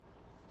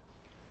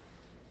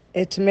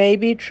It may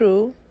be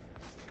true,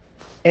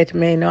 it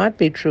may not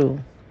be true,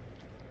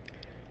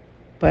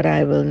 but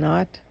I will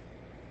not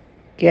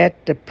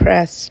get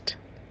depressed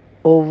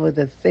over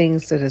the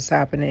things that is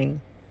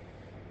happening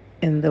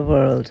in the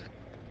world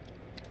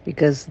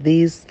because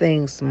these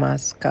things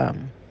must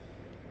come.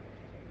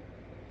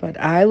 But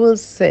I will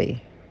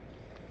say,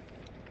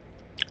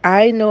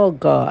 I know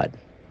God,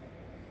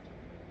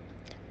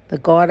 the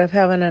God of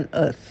heaven and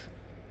earth,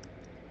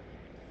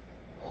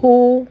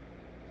 who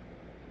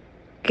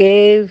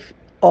gave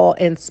or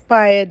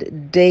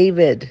inspired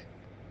David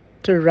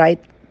to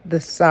write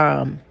the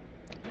Psalm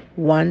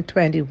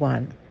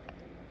 121,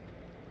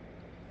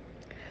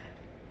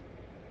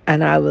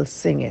 and I will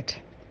sing it.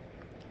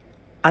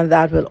 And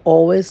that will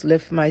always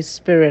lift my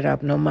spirit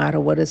up no matter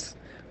what is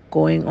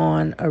going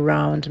on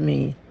around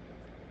me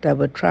that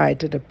would try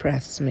to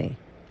depress me.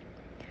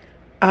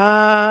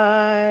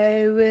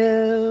 I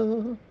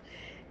will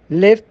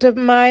lift up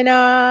mine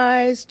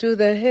eyes to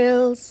the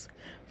hills,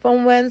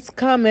 from whence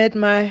cometh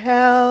my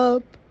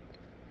help.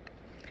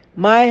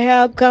 My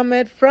help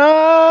cometh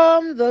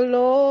from the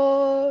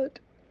Lord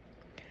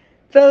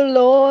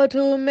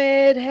who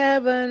made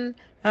heaven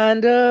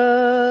and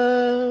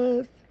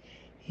earth.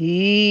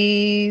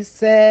 He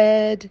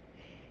said,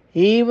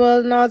 He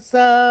will not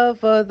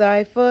suffer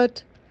thy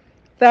foot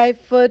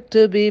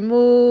to be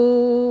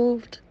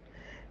moved.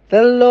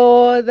 The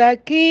Lord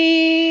that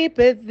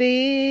keepeth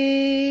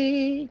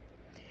thee,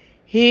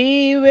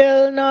 He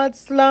will not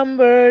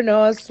slumber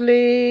nor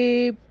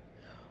sleep.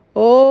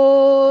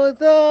 Oh,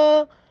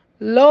 the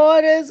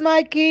Lord is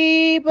my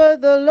keeper,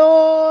 the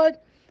Lord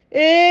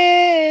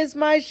is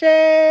my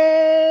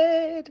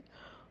shade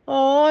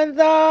on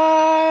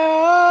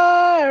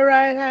thy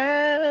right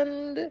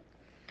hand,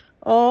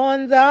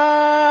 on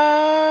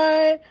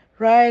thy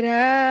right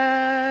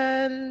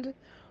hand.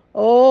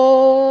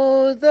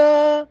 Oh,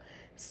 the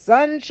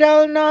sun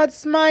shall not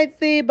smite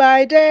thee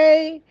by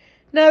day,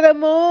 nor the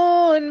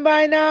moon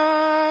by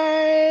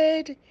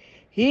night.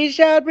 He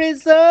shall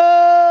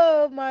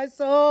preserve my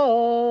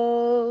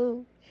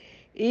soul,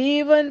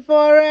 even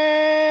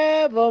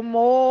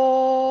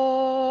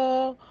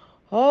forevermore.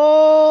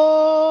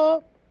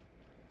 Oh,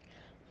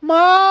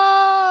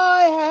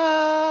 my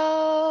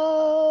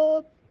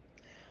help,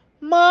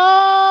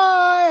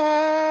 my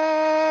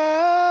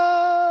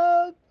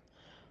help,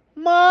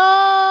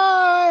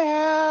 my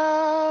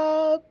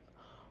help,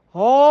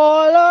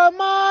 all of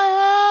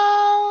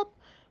my help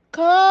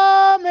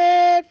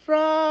cometh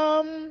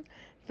from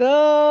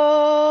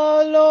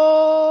the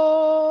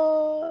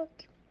Lord.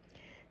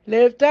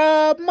 Lift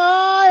up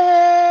my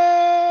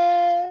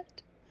head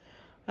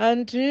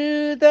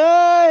unto the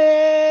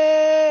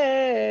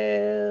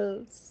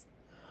hills.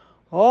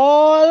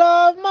 All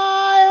of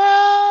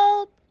my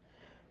help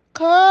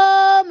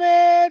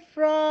cometh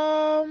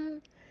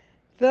from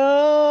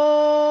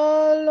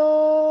the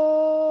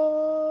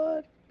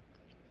Lord.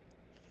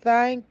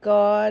 Thank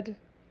God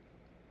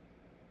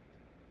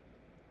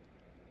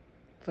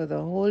for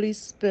the Holy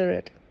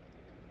Spirit.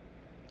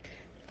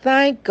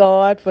 Thank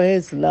God for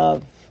His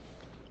love.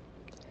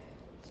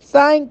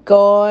 Thank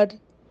God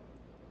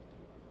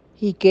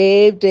He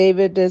gave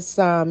David this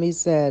psalm. He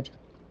said,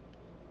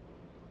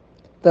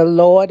 The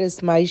Lord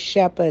is my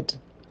shepherd,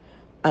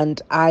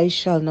 and I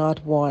shall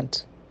not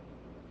want.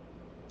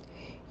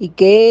 He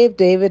gave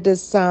David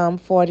this Psalm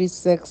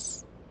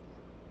 46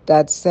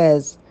 that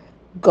says,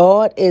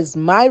 God is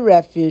my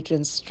refuge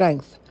and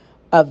strength,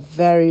 a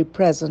very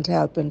present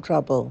help in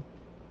trouble.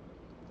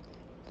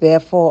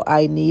 Therefore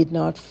I need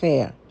not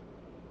fear.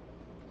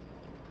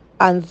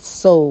 And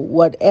so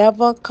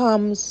whatever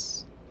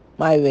comes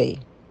my way,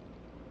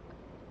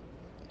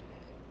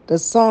 the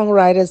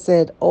songwriter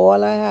said,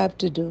 all I have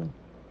to do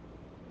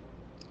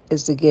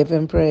is to give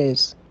him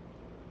praise.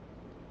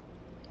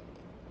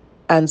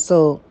 And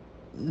so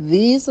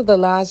these are the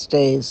last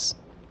days,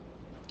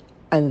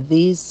 and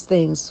these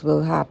things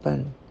will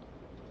happen.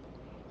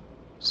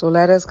 So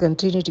let us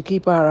continue to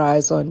keep our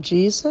eyes on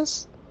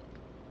Jesus,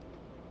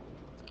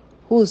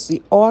 who is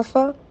the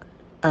author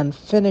and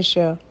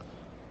finisher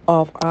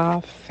of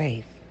our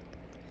faith.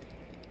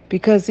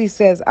 Because he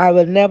says, I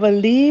will never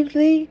leave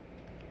thee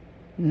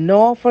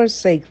nor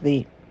forsake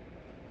thee.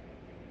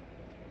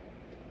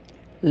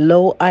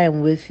 Lo, I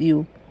am with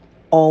you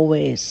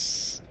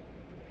always.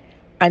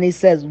 And he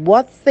says,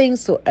 what things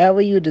soever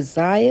you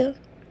desire,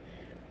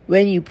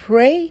 when you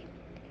pray,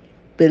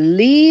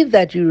 believe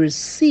that you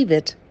receive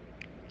it,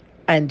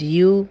 and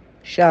you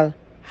shall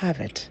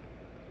have it.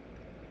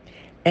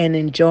 And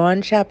in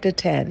John chapter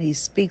 10, he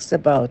speaks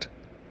about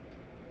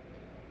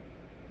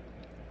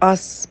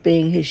us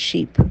being his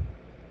sheep.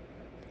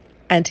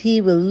 And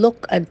he will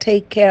look and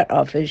take care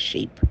of his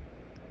sheep.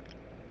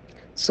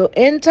 So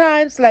in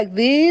times like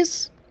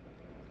these,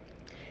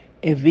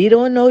 if we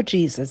don't know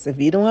Jesus, if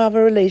we don't have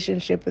a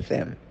relationship with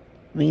him,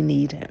 we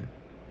need him.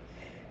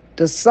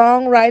 The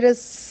songwriters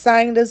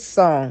sang this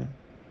song.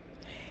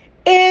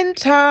 In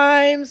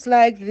times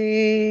like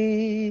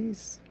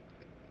these,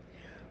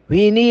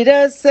 we need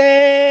a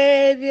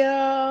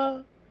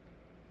Savior.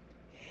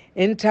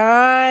 In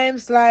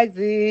times like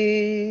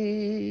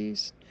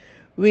these,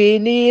 we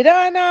need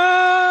an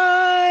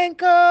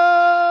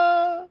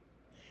anchor.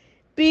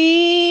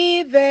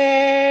 Be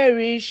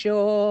very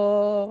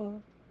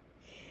sure.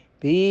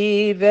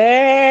 Be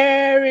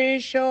very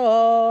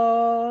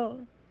sure.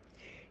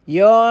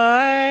 Your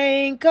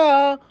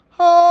anchor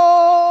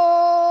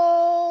holds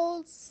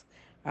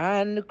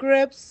and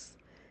grips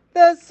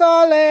the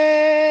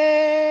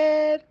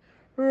solid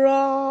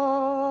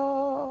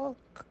rock.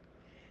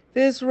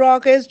 This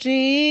rock is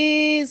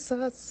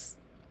Jesus.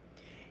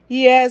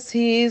 Yes,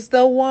 He's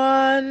the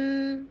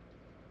one.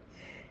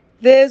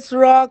 This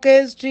rock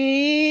is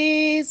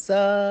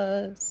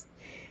Jesus,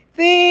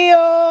 the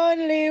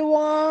only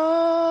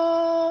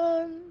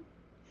one.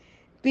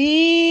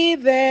 Be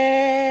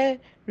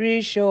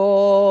very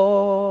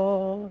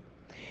sure.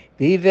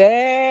 Be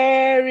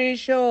very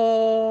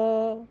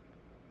sure.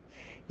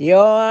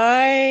 Your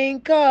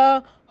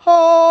anchor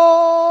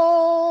holds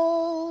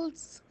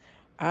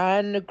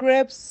and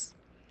grips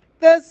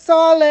the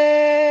solid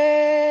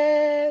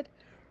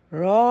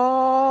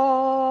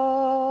rock.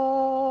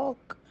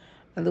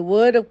 And the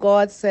word of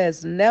God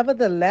says,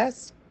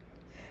 nevertheless,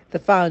 the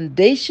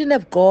foundation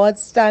of God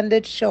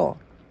standeth sure,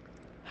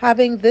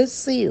 having this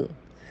seal,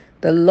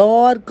 the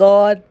Lord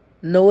God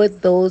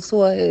knoweth those who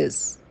are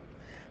his.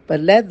 But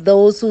let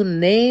those who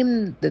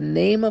name the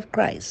name of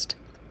Christ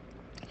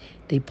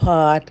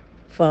depart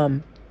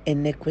from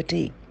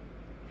iniquity.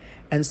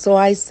 And so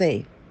I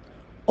say,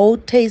 oh,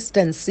 taste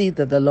and see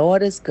that the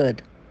Lord is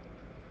good.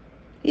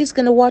 He's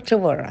going to watch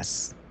over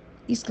us.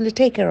 He's going to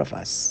take care of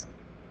us.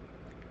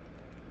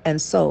 And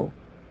so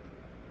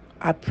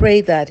I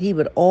pray that He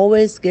would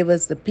always give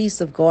us the peace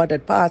of God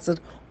that passeth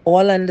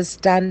all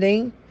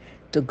understanding,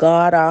 to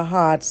guard our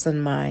hearts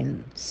and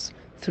minds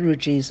through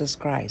Jesus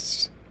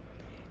Christ.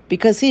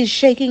 Because He's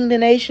shaking the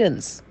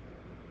nations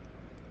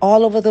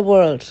all over the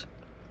world.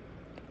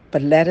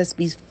 But let us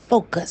be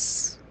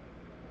focused,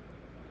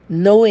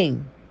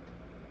 knowing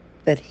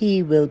that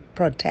He will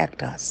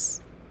protect us.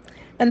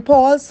 And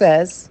Paul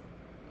says,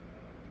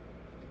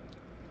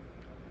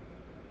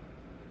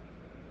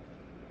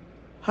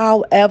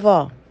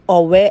 however,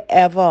 or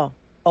wherever,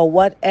 or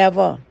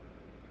whatever,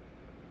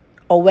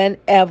 or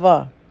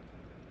whenever,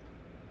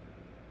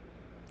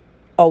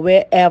 or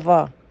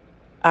wherever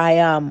I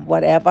am,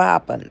 whatever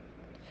happened,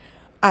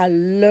 I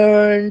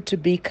learn to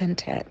be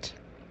content.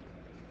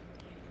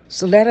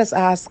 So let us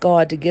ask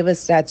God to give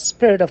us that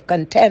spirit of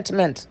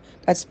contentment,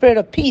 that spirit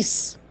of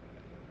peace.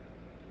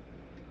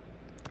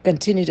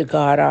 Continue to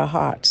guard our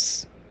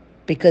hearts,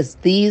 because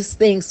these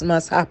things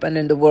must happen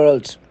in the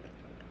world.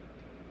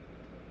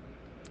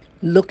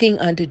 Looking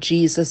unto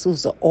Jesus,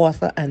 who's the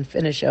author and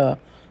finisher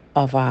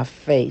of our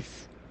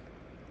faith.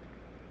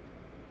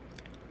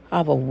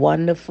 Have a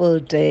wonderful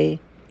day.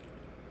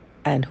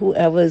 And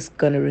whoever is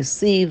going to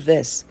receive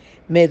this,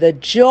 may the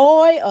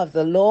joy of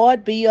the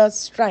Lord be your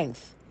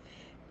strength.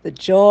 The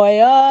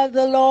joy of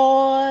the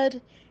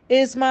Lord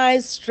is my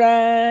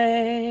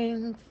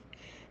strength.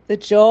 The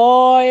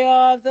joy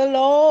of the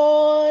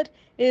Lord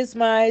is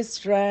my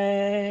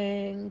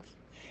strength.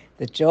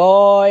 The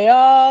joy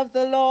of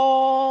the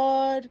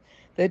Lord,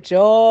 the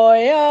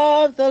joy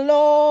of the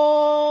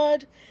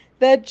Lord,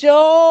 the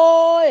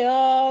joy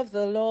of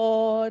the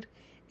Lord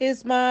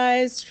is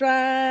my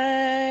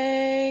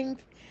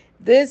strength.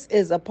 This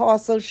is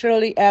Apostle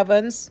Shirley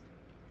Evans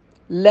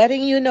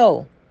letting you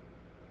know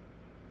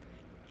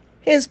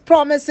His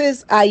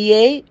promises are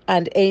yea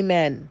and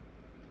amen.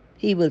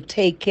 He will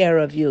take care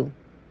of you.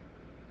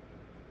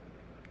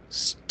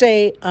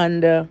 Stay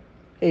under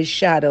His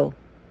shadow.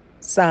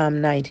 Psalm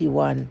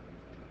 91.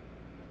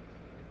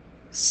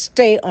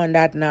 Stay on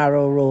that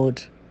narrow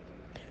road,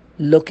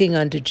 looking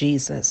unto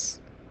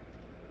Jesus.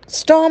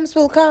 Storms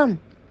will come.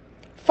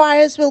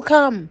 Fires will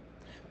come.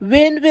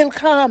 Wind will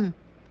come.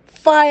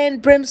 Fire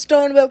and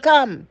brimstone will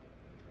come.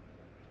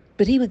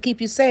 But He will keep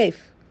you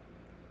safe.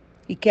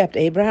 He kept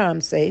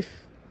Abraham safe.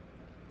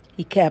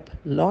 He kept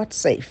Lot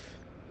safe.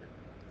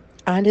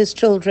 And his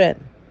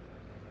children.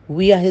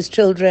 We are His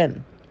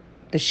children,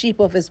 the sheep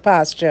of His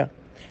pasture.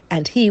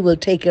 And He will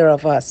take care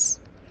of us.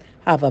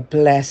 Have a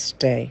blessed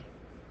day.